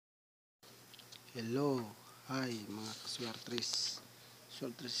Hello, hi mga ka-Swertres.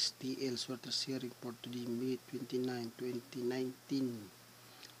 Swertres TL, Swertres Hearing for today, May 29, 2019,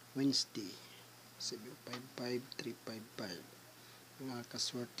 Wednesday, 755355. Mga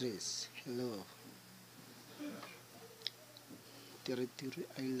ka-Swertres, hello. Territory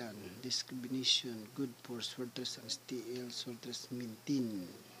Island, discrimination, good for Swertres and TL, Swertres maintain.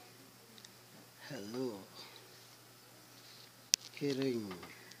 Hello. Hearing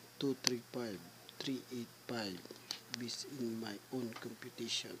 235-385 based in my own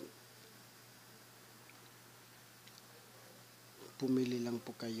computation. Pumili lang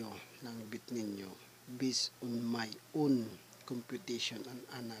po kayo ng bit ninyo based on my own computation and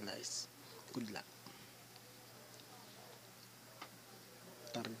analyze. Good luck.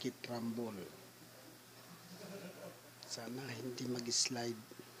 Target rumble. Sana hindi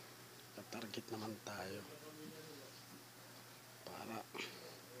mag-slide. Target naman tayo. Para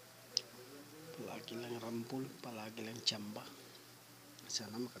palagi lang rumble, palagi lang tsamba.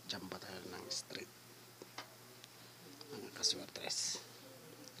 Sana makatsamba tayo ng straight. Mga ka-Swertres.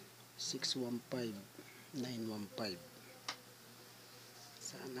 615-915.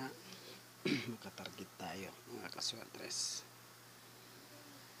 Sana makatarget tayo mga ka-Swertres.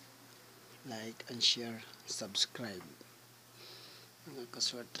 Like and share, subscribe. Mga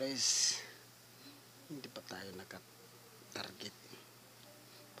ka-Swertres, hindi pa tayo nakatarget.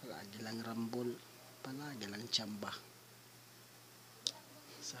 Palagi lang rumble, palagi lang tsamba.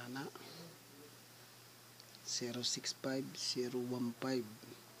 Sana 065-015.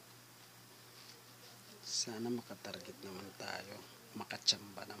 Sana makatarget naman tayo,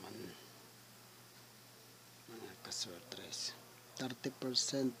 makatsamba naman mga ka-Swertres.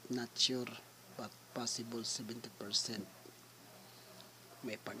 30% not sure but possible 70%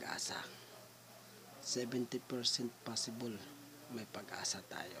 may pag-asa. 70% possible may pag-asa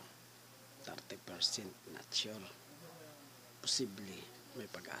tayo. 30% not sure, posible may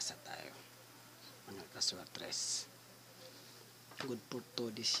pag-asa tayo mga ka-Swertres. Good for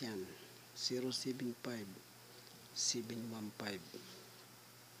todis yan. 075-715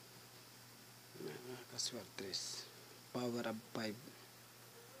 mga ka-Swertres. Power of 5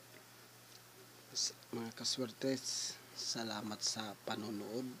 mga ka-Swertres. Salamat sa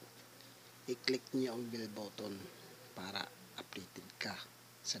panonood. I-click niyo ang bell button para updated ka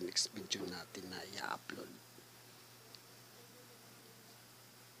sa next video natin na i-upload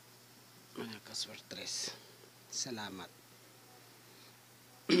mga ka-Swertres. Salamat.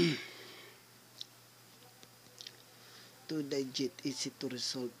 2 digit easy to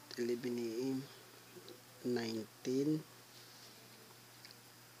result 11 AM 19-1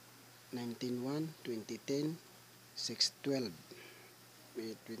 2010 6-12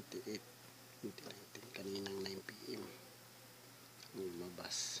 May 28 2019 kaninang 9 PM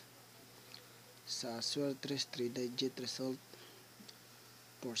lumabas sa Swertres 3 digit result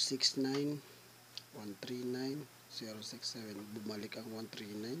 469 139 067 bumalik ang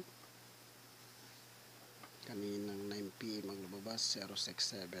 139 kaninang 9 PM ang lumabas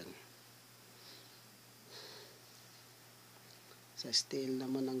 067. Sa steel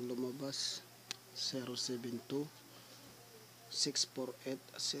naman ang lumabas 072 648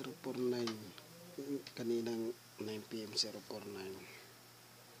 049 kaninang 9 PM 049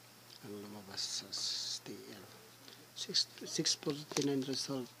 ang lumabas sa steel. 649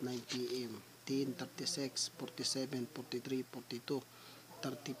 result 9 PM 10 36 47 43 42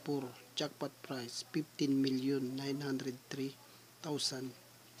 34 jackpot price 15,903,826.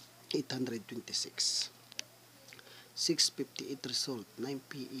 658 result 9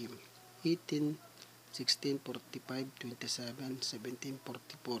 PM 18 16 45 27 17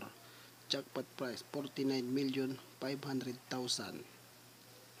 44 jackpot price 49,500,000.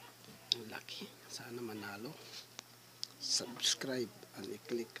 ang laki. Sana manalo. Subscribe and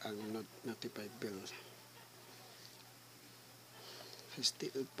i-click ang notify bell.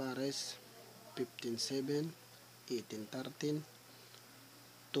 Steel pares 15-7 18-13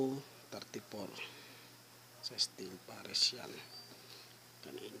 2-34 sa steel pares yan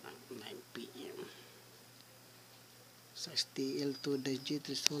kaninang 9 PM. Sa steel 2 digit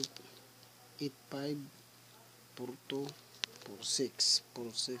result 85 42 46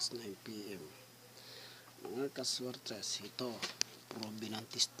 46 9 PM. Mga ka-Swertres, ito proven and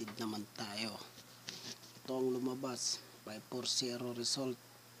tested naman tayo. Ito ang lumabas 540 result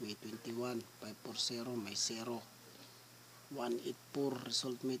May 21 540 may 0 184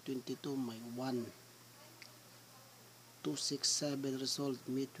 result May 22 may 1 267 result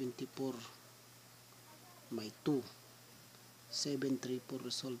May 24 may 2 734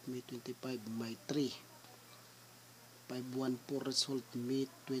 result May 25 may 3 514 result May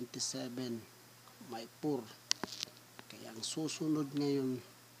 27 may 4. Kaya ang susunod ngayon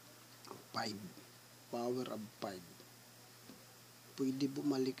 5, power of 5. Pwede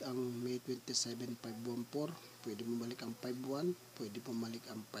bumalik ang May 27, 514, pwede bumalik ang 51, pwede bumalik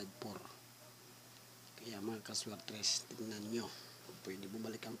ang 54. Kaya mga kaswertres, tingnan nyo, pwede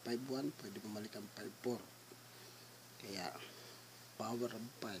bumalik ang 51, pwede bumalik ang 54. Kaya power of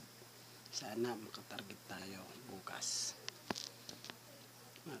 5, sana makatarget tayo bukas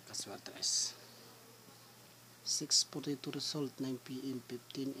mga kaswertres. 6:42 result, 9 PM,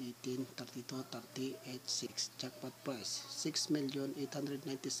 15, 18, 32, 38, 6. Jackpot price,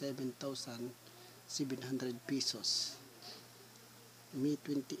 6,897,700 pesos. May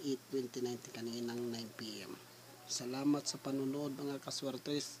 28, 2019, kaninang 9 PM. Salamat sa panunood mga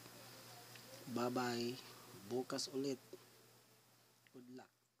kaswertres. Bye-bye. Bukas ulit.